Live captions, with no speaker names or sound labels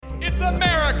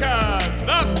America,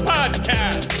 the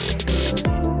podcast.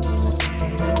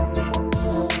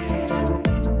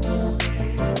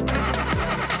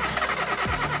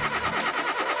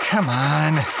 Come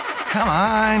on.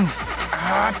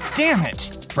 Ah, damn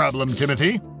it. Problem,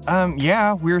 Timothy?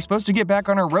 Yeah, we were supposed to get back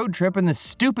on our road trip and this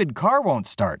stupid car won't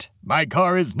start. My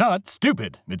car is not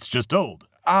stupid. It's just old.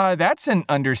 That's an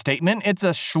understatement. It's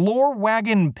a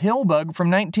Schlorwagen Pillbug from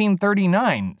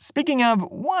 1939. Speaking of,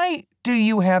 why do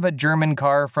you have a German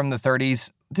car from the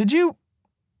 30s? Did you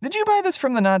buy this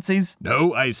from the Nazis?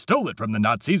 No, I stole it from the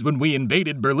Nazis when we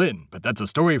invaded Berlin. But that's a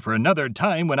story for another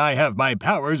time when I have my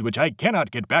powers, which I cannot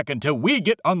get back until we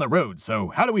get on the road. So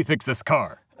how do we fix this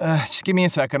car? Just give me a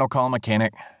second. I'll call a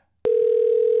mechanic.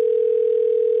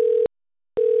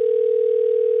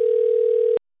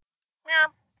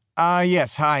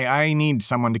 Yes, hi. I need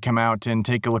someone to come out and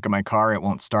take a look at my car. It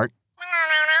won't start.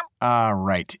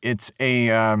 Right. It's a,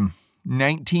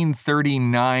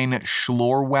 1939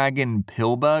 Schlorwagen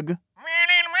Pillbug.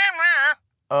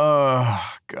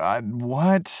 Oh, God,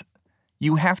 what?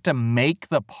 You have to make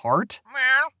the part?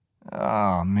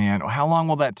 Oh, man. How long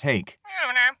will that take?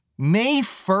 May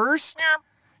 1st?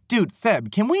 Dude,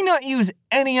 Theb, can we not use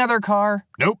any other car?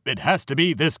 Nope, it has to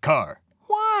be this car.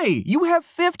 Why? You have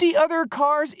 50 other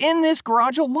cars in this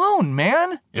garage alone,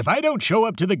 man. If I don't show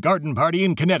up to the garden party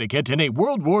in Connecticut in a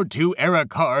World War II era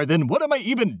car, then what am I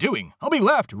even doing? I'll be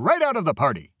laughed right out of the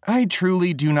party. I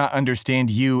truly do not understand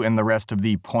you and the rest of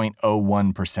the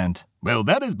 0.01%. Well,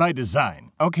 that is by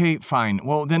design. Okay, fine.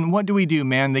 Well, then what do we do,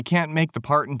 man? They can't make the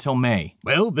part until May.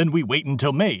 Well, then we wait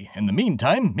until May. In the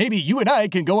meantime, maybe you and I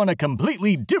can go on a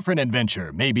completely different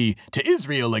adventure. Maybe to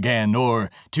Israel again,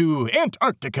 or to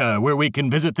Antarctica, where we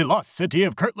can visit the lost city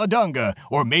of Kurtladanga.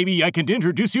 Or maybe I can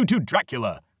introduce you to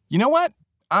Dracula. You know what?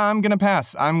 I'm gonna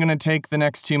pass. I'm gonna take the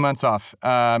next 2 months off.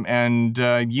 And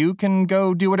you can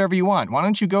go do whatever you want. Why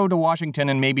don't you go to Washington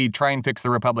and maybe try and fix the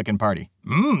Republican Party?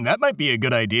 That might be a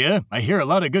good idea. I hear a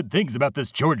lot of good things about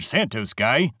this George Santos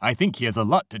guy. I think he has a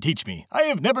lot to teach me. I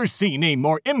have never seen a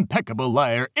more impeccable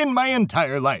liar in my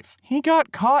entire life. He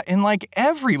got caught in like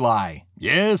every lie.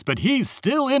 Yes, but he's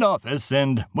still in office,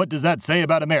 and what does that say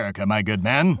about America, my good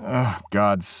man? Oh,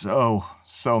 God, so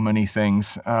many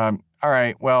things. All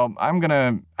right, well, I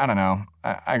don't know.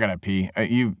 I gotta pee.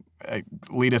 You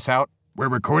lead us out? We're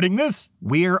recording this?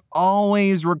 We're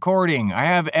always recording. I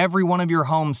have every one of your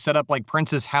homes set up like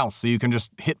Prince's house, so you can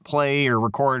just hit play or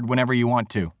record whenever you want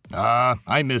to.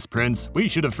 I miss Prince. We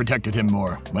should have protected him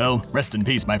more. Well, rest in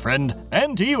peace, my friend.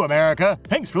 And to you, America,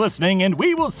 thanks for listening, and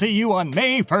we will see you on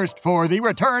May 1st for the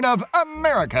return of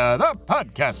America, the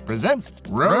podcast presents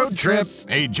Road Trip,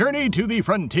 a journey to the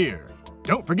frontier.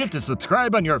 Don't forget to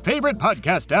subscribe on your favorite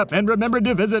podcast app and remember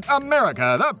to visit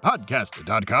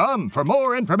americathepodcast.com for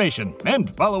more information.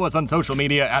 And follow us on social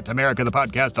media at America the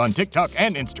Podcast on TikTok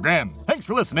and Instagram. Thanks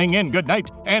for listening and good night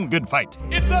and good fight.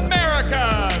 It's America,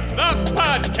 the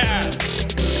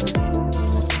podcast.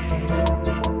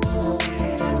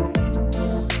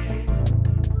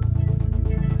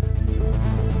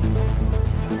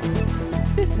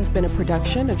 This has been a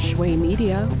production of Shui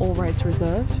Media, all rights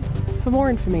reserved. For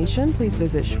more information, please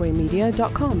visit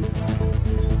shuimedia.com.